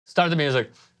Start the music.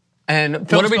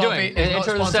 And what are we doing?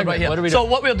 Enter the segment. Right, what are we doing? So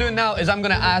what we're doing now is I'm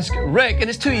going to ask Rick, and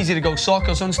it's too easy to go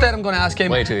soccer, so instead I'm going to ask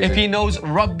him if he knows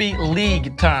rugby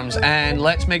league terms. And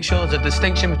let's make sure there's a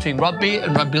distinction between rugby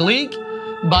and rugby league.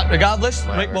 But regardless,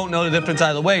 Rick won't know the difference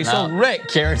either way. No, so Rick,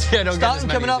 starting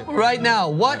coming up right now,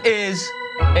 what is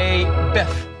a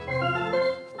biff?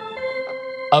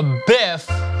 A biff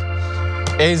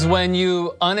is when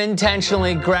you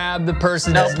unintentionally grab the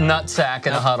person's nutsack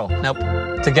in a huddle. Nope.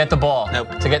 To get the ball.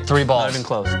 Nope. To get 3 balls. Not even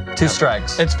close. 2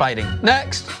 strikes. It's fighting.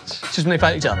 Next. It's just when they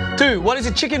fight each other. 2, what is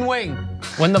a chicken wing?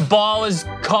 When the ball is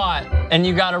caught and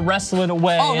you gotta wrestle it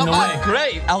away in the wing.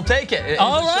 Great. I'll take it.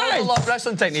 All right. A lot of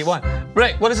wrestling technique. 1.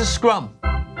 Rick, what is a scrum?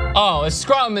 Oh, a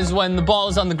scrum is when the ball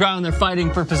is on the ground and they're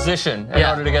fighting for position in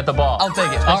order to get the ball. I'll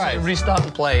take it. All right. Restart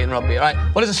the play in rugby. All right.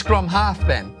 What is a scrum half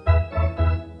then?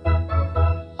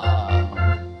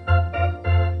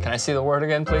 Can I see the word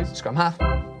again, please? Scrum half.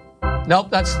 Nope,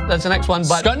 that's the next one.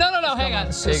 But no, hang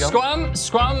on.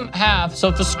 Scrum half. So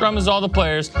if the scrum is all the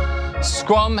players,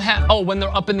 scrum half. Oh, when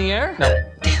they're up in the air? No.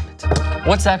 Damn it.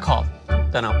 What's that called?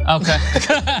 Don't know. Okay.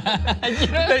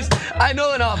 I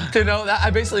know enough to know that.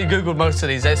 I basically Googled most of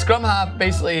these. Scrum half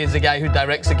basically is the guy who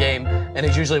directs the game and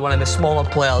is usually one of the smaller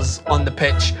players on the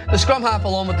pitch. The scrum half,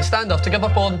 along with the standoff, together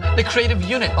form the creative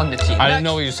unit on the team. I didn't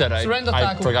know what you said. Surrender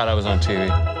tackle. I forgot I was on TV.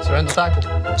 Surrender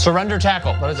tackle. Surrender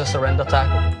tackle. What is a surrender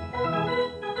tackle?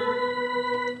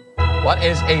 What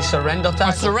is a surrender tackle?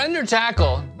 A surrender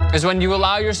tackle is when you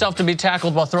allow yourself to be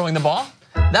tackled while throwing the ball.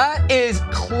 That is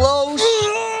close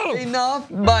enough,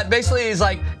 but basically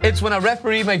it's when a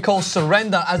referee may call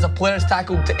surrender as a player's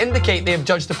tackle to indicate they have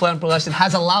judged the player in possession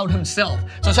has allowed himself.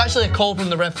 So it's actually a call from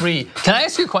the referee. Can I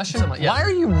ask you a question? Why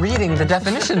are you reading the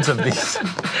definitions of these?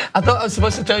 I thought I was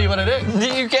supposed to tell you what it is.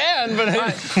 You can, but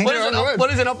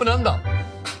what is an up and under?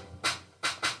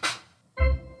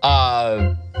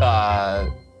 Up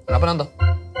and under.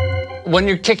 When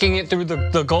you're kicking it through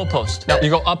the goalpost. No. You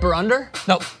go up or under?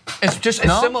 No. It's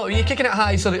similar. You're kicking it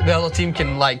high so that the other team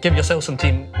can give yourself some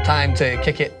time to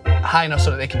kick it high enough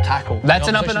so that they can tackle. That's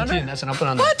an up and under? That's an up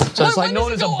and under. What? So it's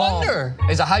known as a ball.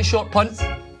 It's a high short punt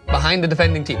behind the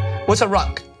defending team. What's a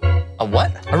ruck? A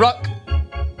what? A ruck.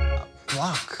 A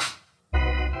ruck.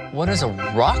 What is a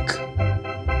ruck?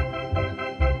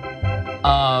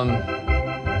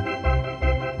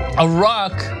 A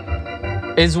ruck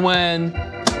is when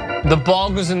the ball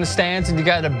goes in the stands and you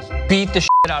gotta beat the shit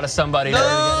out of somebody.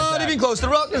 Not even close. The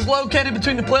ruck is located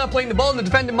between the player playing the ball and the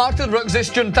defending marker. The ruck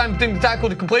exists during the time between the tackle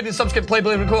to complete the subsequent play.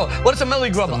 What is a millie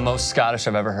grubber? It's the most Scottish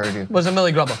I've ever heard you. What's a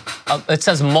millie grubber? It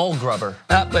says mole grubber.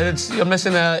 But you're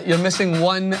missing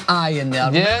one eye in there.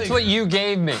 Yeah, that's what you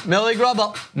gave me. Millie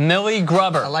grubber. Millie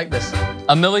grubber. I like this.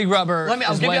 A millie grubber.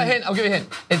 I'll give you a hint.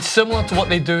 It's similar to what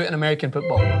they do in American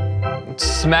football.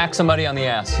 Smack somebody on the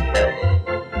ass.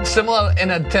 Similar in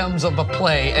terms of a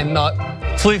play and not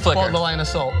flea flicker. Fault the line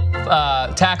assault.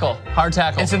 Tackle. Hard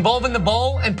tackle. It's involving the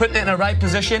ball and putting it in the right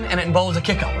position, and it involves a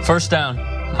kick up. First down.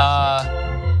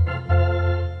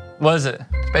 What is it?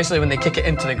 It's basically when they kick it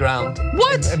into the ground.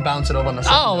 What? And bounce it over on the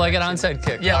side. Oh, like an onside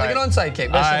kick. Yeah, like an onside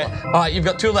kick. All right, you've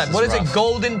got 2 left. What is a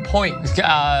golden point?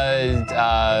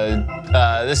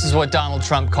 This is what Donald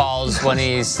Trump calls when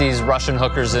he sees Russian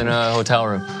hookers in a hotel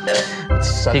room.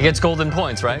 He gets golden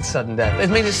points, right? Sudden death. I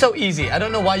mean, it's so easy. I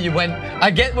don't know why you went.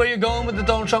 I get where you're going with the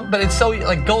Donald Trump, but it's so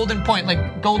golden point,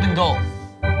 like golden goal.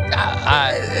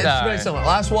 It's very similar.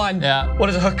 Last one. Yeah. What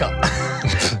is a hookup?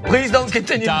 Please don't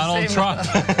continue. Donald Trump.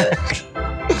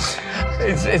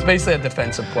 It's basically a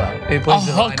defensive player. He plays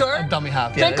a hooker? A dummy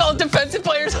half. They call defensive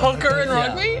players hooker in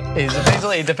rugby? He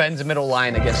defends the middle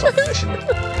line against opposition.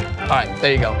 All right,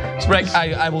 there you go. So, Rick,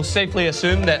 I will safely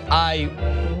assume that I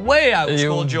way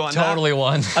outscored you on that. Totally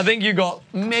won. I think you got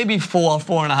maybe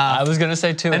 4.5. I was gonna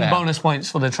say 2.5. And bonus points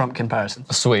for the Trump comparison.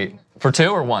 Sweet. For 2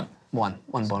 or 1? 1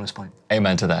 bonus point.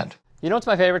 Amen to that. You know what's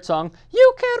my favorite song?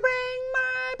 You could ring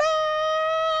my bell.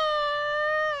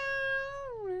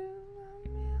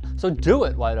 So do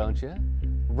it, why don't you?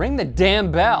 Ring the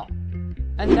damn bell.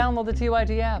 And download the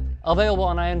TYT app. Available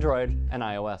on Android and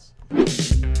iOS.